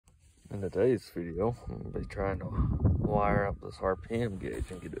In today's video, I'm going to be trying to wire up this RPM gauge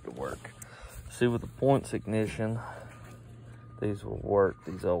and get it to work. See, with the points ignition, these will work,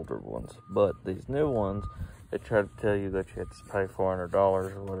 these older ones. But these new ones, they try to tell you that you have to pay $400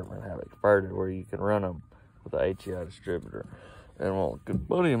 or whatever and have it converted where you can run them with the HEI distributor. And well, a good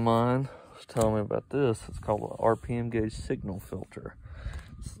buddy of mine was telling me about this. It's called an RPM gauge signal filter.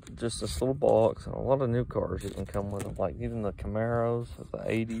 It's just this little box, and a lot of new cars even come with them. Like even the Camaros of the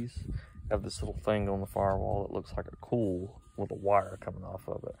 80s have this little thing on the firewall that looks like a coil with a wire coming off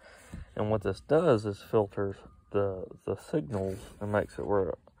of it. And what this does is filters the signals and makes it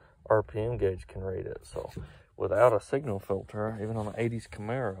where RPM gauge can read it. So without a signal filter, even on the 80s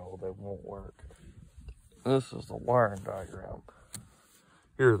Camaro, they won't work. This is the wiring diagram.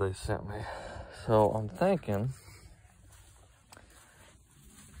 Here they sent me. So I'm thinking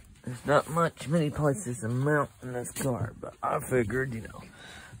there's not many places to mount in this car, but I figured, you know,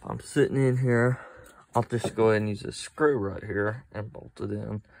 if I'm sitting in here, I'll just go ahead and use this screw right here and bolt it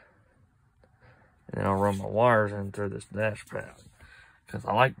in. And then I'll run my wires in through this dash pad. Because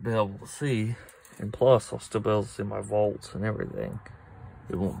I like to be able to see, and plus I'll still be able to see my volts and everything.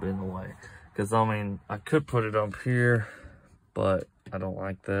 It won't be in the way. Because I mean, I could put it up here, but I don't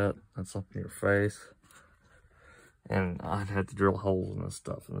like that. That's up in your face. And I'd have to drill holes in this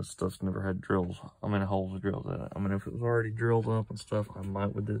stuff, and this stuff's never had drills. I mean, holes drilled in it. I mean, if it was already drilled up and stuff, I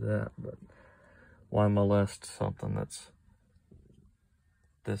might would do that, but why molest something that's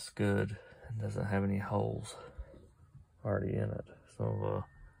this good and doesn't have any holes already in it? So,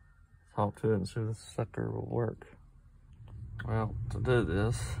 talk to it and see if this sucker will work. Well, to do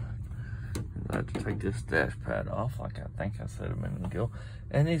this, I have to take this dash pad off, like I think I said a minute ago.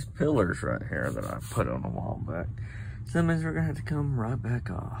 And these pillars right here that I put on a while back. So that means we're gonna have to come right back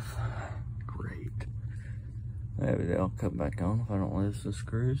off. Great. Maybe they'll cut back on if I don't lose the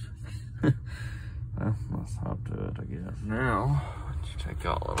screws. Well, let's hop to it, I guess. Now, once you take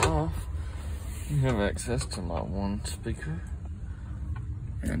all it off, you have access to my one speaker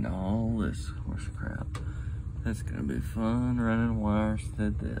and all this horse crap. It's gonna be fun running wires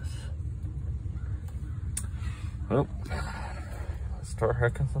through this. Well, let's start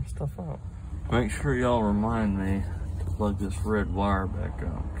hooking some stuff up. Make sure y'all remind me to plug this red wire back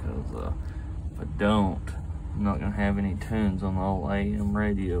up, because if I don't, I'm not gonna have any tunes on the old AM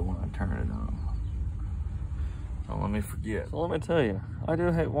radio when I turn it on. Don't let me forget. So let me tell you, I do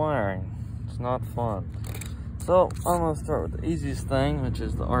hate wiring. It's not fun. So I'm gonna start with the easiest thing, which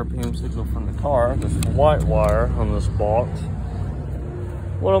is the RPM signal from the car. This white wire on this box.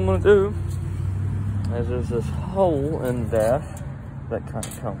 What I'm gonna do is there's this hole in the dash that kind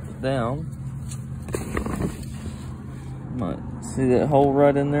of comes down. You might see that hole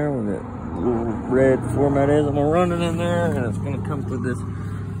right in there where that little red format is. I'm gonna run it in there, and it's gonna come through this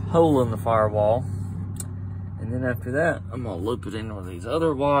hole in the firewall. And then after that, I'm gonna loop it in with these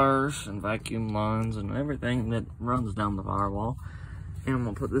other wires and vacuum lines and everything that runs down the firewall. And I'm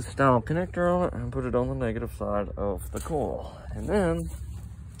gonna put this style connector on it and put it on the negative side of the coil. And then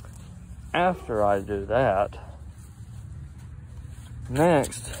after I do that,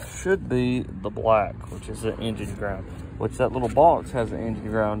 next should be the black, which is the engine ground, which that little box has an engine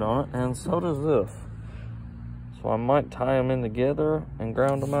ground on it, and so does this. So I might tie them in together and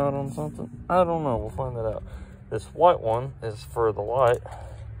ground them out on something. I don't know, we'll find that out. This white one is for the light,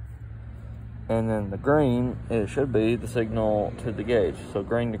 and then the green, it should be the signal to the gauge. So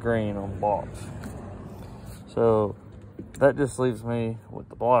green to green on the box. So that just leaves me with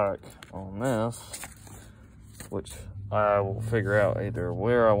the black on this, which I will figure out either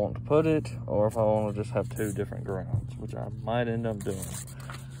where I want to put it or if I want to just have two different grounds, which I might end up doing.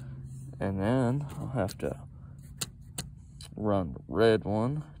 And then I'll have to run the red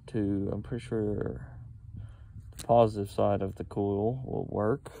one to, I'm pretty sure the positive side of the coil will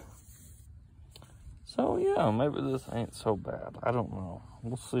work. So yeah, maybe this ain't so bad. I don't know.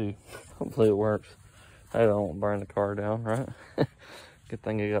 We'll see. Hopefully it works. Hey, I won't burn the car down, right? Good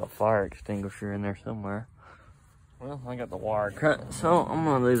thing you got a fire extinguisher in there somewhere. Well, I got the wire cut, so I'm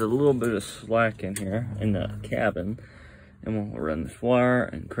gonna leave a little bit of slack in here in the cabin, and we'll run this wire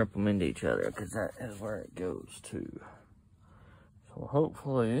and crimp them into each other, because that is where it goes to. So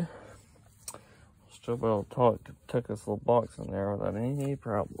hopefully, we'll still be able to tuck this little box in there without any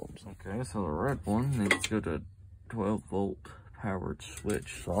problems. Okay, so the red one needs to go to a 12-volt powered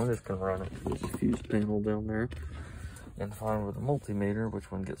switch, so I'm just gonna run it to this fuse panel down there and find with a multimeter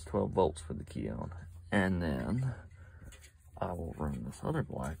which one gets 12 volts for the key on. And then I will run this other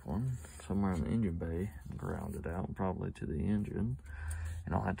black one somewhere in the engine bay and ground it out, probably to the engine.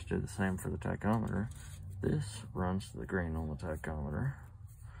 And I'll have to do the same for the tachometer. This runs to the green on the tachometer.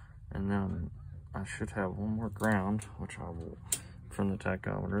 And and then I should have one more ground, which I will, from the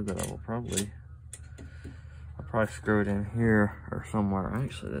tachometer, that I will probably, I'll probably screw it in here or somewhere.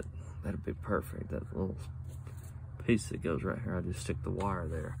 Actually, that'd be perfect. That little piece that goes right here, I just stick the wire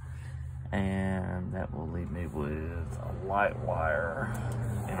there. And that will leave me with a light wire.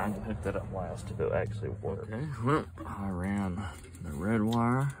 And I can hook that up last if it actually works. Okay, well, I ran the red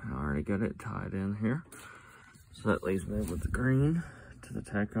wire. I already got it tied in here. So that leaves me with the green to the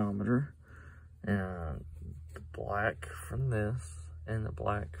tachometer. And the black from this and the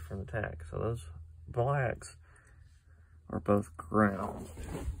black from the tach. So those blacks are both ground.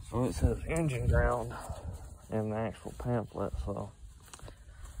 So it says engine ground in the actual pamphlet, so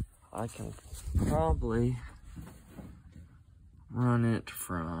I can probably run it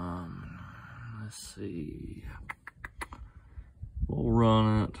from, let's see, we'll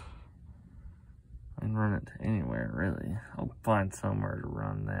run it, I can run it to anywhere really. I'll find somewhere to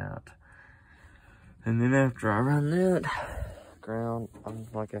run that. And then after I run that ground,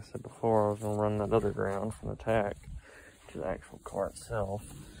 like I said before, I was gonna run that other ground from the tach to the actual car itself.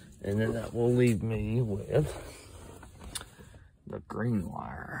 And then that will leave me with the green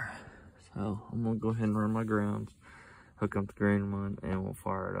wire. So I'm gonna go ahead and run my grounds, hook up the green one, and we'll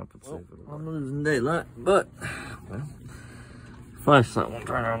fire it up and see if it'll work. I'm losing daylight, but well, first I will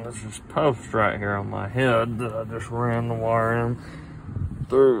turn on this post right here on my head that I just ran the wire in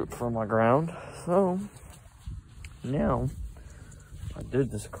through for my ground. So now I did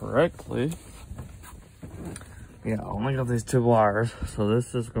this correctly. Yeah, I only got these two wires, so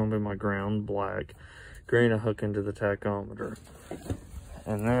this is gonna be my ground, black. Green I hook into the tachometer.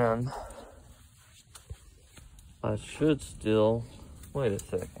 And then I should still, wait a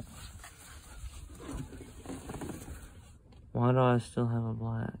second. Why do I still have a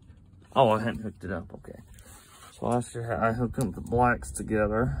black? Oh, I hadn't hooked it up, okay. So I hook up the blacks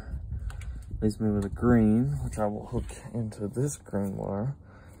together. Leaves me with a green, which I will hook into this green wire.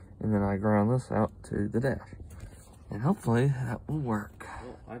 And then I ground this out to the dash. And hopefully that will work.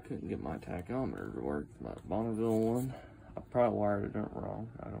 Well, I couldn't get my tachometer to work, my Bonneville one. I probably wired it up wrong,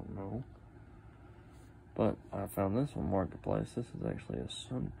 I don't know. But I found this on Marketplace. This is actually a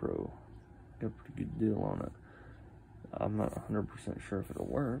Sun Pro. Got a pretty good deal on it. I'm not 100% sure if it'll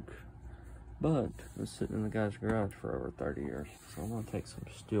work, but it was sitting in the guy's garage for over 30 years. So I'm gonna take some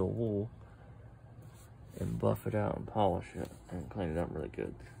steel wool and buff it out and polish it and clean it up really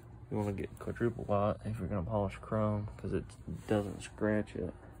good. You want to get quadruple white if you're going to polish chrome, because it doesn't scratch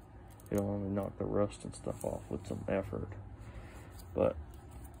it. It'll only knock the rust and stuff off with some effort. But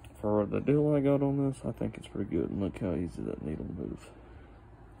for the deal I got on this, I think it's pretty good. And look how easy that needle moves.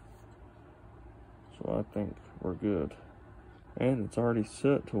 So I think we're good. And it's already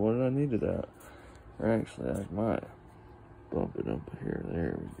set to what I needed at. Or actually, I might bump it up here.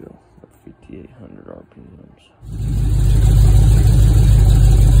 There we go. At 5,800 RPMs.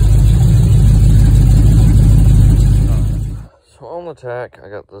 So on the tach, I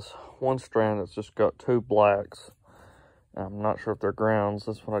got this one strand that's just got two blacks. I'm not sure if they're grounds.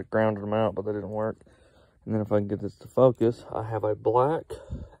 That's when I grounded them out, but they didn't work. And then if I can get this to focus, I have a black,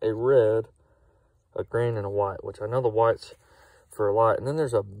 a red, a green, and a white, which I know the white's for a light. And then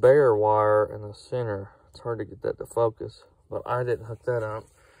there's a bare wire in the center. It's hard to get that to focus, but I didn't hook that up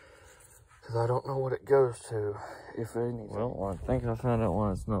because I don't know what it goes to, if anything. Well, I think I found out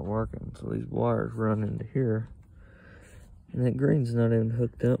why it's not working. So these wires run into here. And that green's not even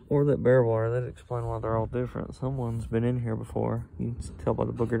hooked up, or that bare wire. That'd explain why they're all different. Someone's been in here before. You can tell by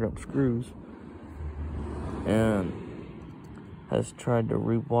the boogered up screws. And has tried to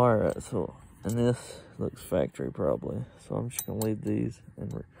rewire it. So, and this looks factory probably. So I'm just gonna leave these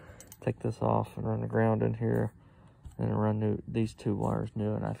and take this off and run the ground in here. And run these two wires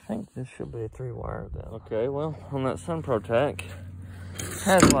new. And I think this should be a 3-wire then. Okay, well, on that Sun Pro tach,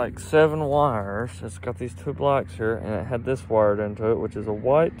 had like 7 wires. It's got these 2 blacks here, and it had this wired into it, which is a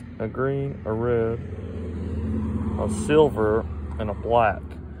white, a green, a red, a silver, and a black.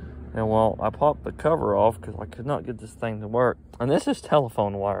 And well, I popped the cover off because I could not get this thing to work. And this is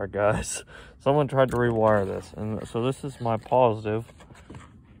telephone wire, guys. Someone tried to rewire this. And so this is my positive.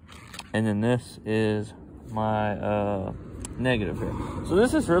 And then this is my negative here. So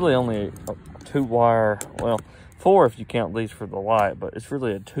this is really only a 2-wire, well, 4 if you count these for the light, but it's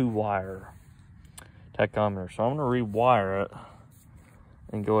really a 2-wire tachometer. So I'm gonna rewire it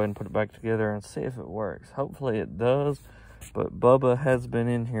and go ahead and put it back together and see if it works. Hopefully it does, but Bubba has been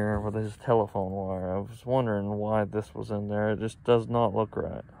in here with his telephone wire. I was wondering why this was in there. It just does not look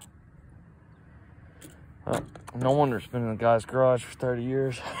right. No wonder it's been in the guy's garage for 30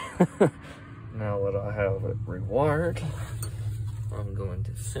 years. Now that I have it rewired, I'm going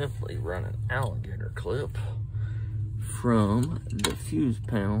to simply run an alligator clip from the fuse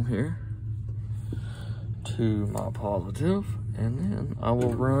panel here to my positive, and then I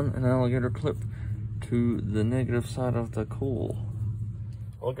will run an alligator clip to the negative side of the coil.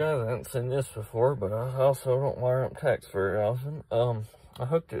 Well guys, I haven't seen this before, but I also don't wire up tachs very often. I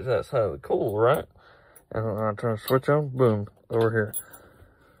hooked it to that side of the coil, right? And when I turn the switch on, boom, over here.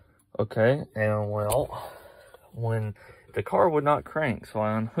 Okay, and well, when the car would not crank, so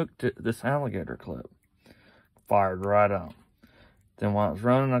I unhooked this alligator clip. Fired right up. Then while it was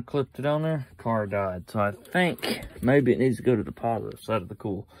running, I clipped it on there, car died. So I think maybe it needs to go to the positive side of the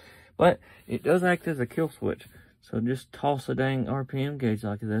coil. But it does act as a kill switch. So just toss a dang RPM gauge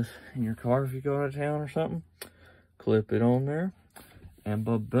like this in your car if you go out of town or something. Clip it on there. And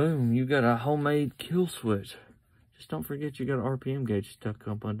boom, you got a homemade kill switch. Just don't forget you got an RPM gauge stuck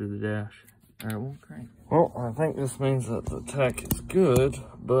up under the dash, or it won't crank. Well, I think this means that the tach is good,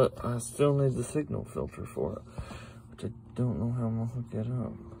 but I still need the signal filter for it, which I don't know how I'm gonna hook it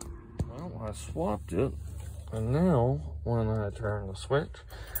up. Well, I swapped it, and now when I turn the switch,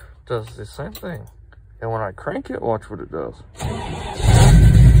 it does the same thing. And when I crank it, watch what it does.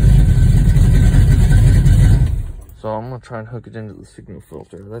 So I'm gonna try and hook it into the signal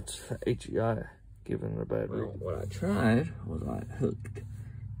filter. That's HEI giving it a bad reading. What I tried was I hooked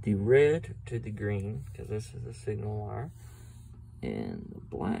the red to the green, because this is a signal wire, and the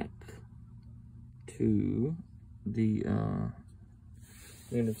black to the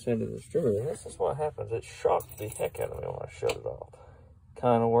negative side of the distributor. And this is what happens. It shocked the heck out of me when I shut it off.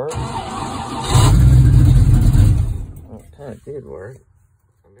 Kind of worked. Well, it kind of did work.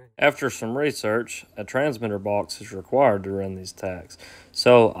 After some research, a transmitter box is required to run these tachs.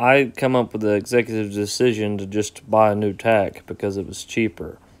 So I come up with the executive decision to just buy a new tach because it was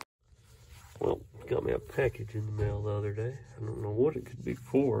cheaper. Well, got me a package in the mail the other day. I don't know what it could be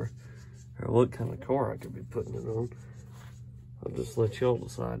for, or what kind of car I could be putting it on. I'll just let y'all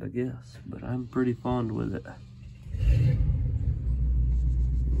decide, I guess. But I'm pretty fond with it.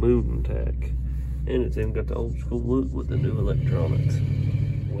 Moving tach. And it's even got the old school look with the new electronics.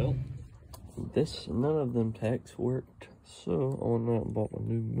 Well, none of them tachs worked, so I went out and bought my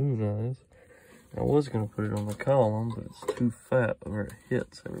new Moon Eyes. I was going to put it on the column, but it's too fat where it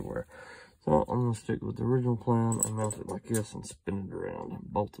hits everywhere. So I'm going to stick with the original plan and mount it like this and spin it around and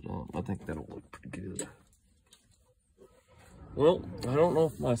bolt it up. I think that'll look pretty good. Well, I don't know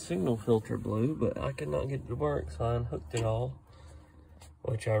if my signal filter blew, but I could not get it to work, so I unhooked it all,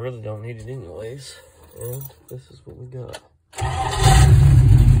 which I really don't need it anyways. And this is what we got.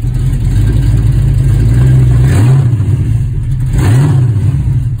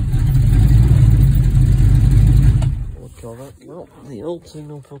 Well, the old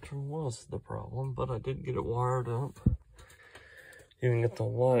signal filter was the problem, but I did get it wired up. Even get the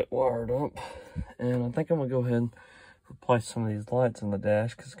light wired up. And I think I'm going to go ahead and replace some of these lights in the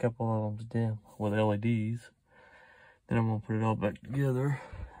dash, because a couple of them's dim with LEDs. Then I'm going to put it all back together,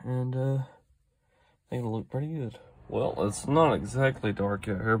 and I think it'll look pretty good. Well, it's not exactly dark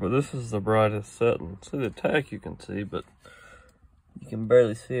out here, but this is the brightest setting. See the tach you can see, but you can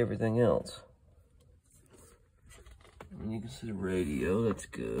barely see everything else. And you can see the radio, that's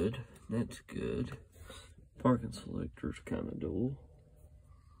good. That's good. Parking selector's kind of dull.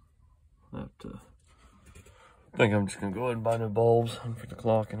 I think I'm just going to go ahead and buy new bulbs for the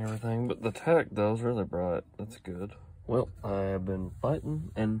clock and everything. But the tach, though, is really bright. That's good. Well, I have been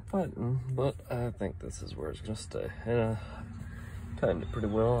fighting and fighting, but I think this is where it's going to stay. And I tightened it pretty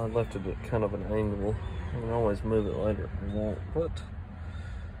well. I left it at kind of an angle. I can always move it later if I want, but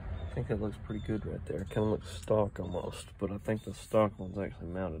I think it looks pretty good right there. Kind of looks stock almost, but I think the stock one's actually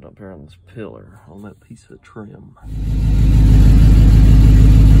mounted up here on this pillar, on that piece of trim.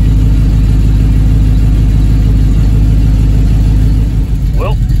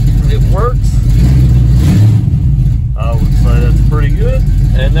 Well, it works. I would say that's pretty good,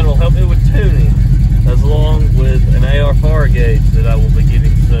 and that'll help me with tuning, as along with an AR4 gauge that I will be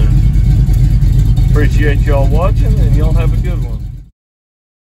getting soon. Appreciate y'all watching, and y'all have a good one.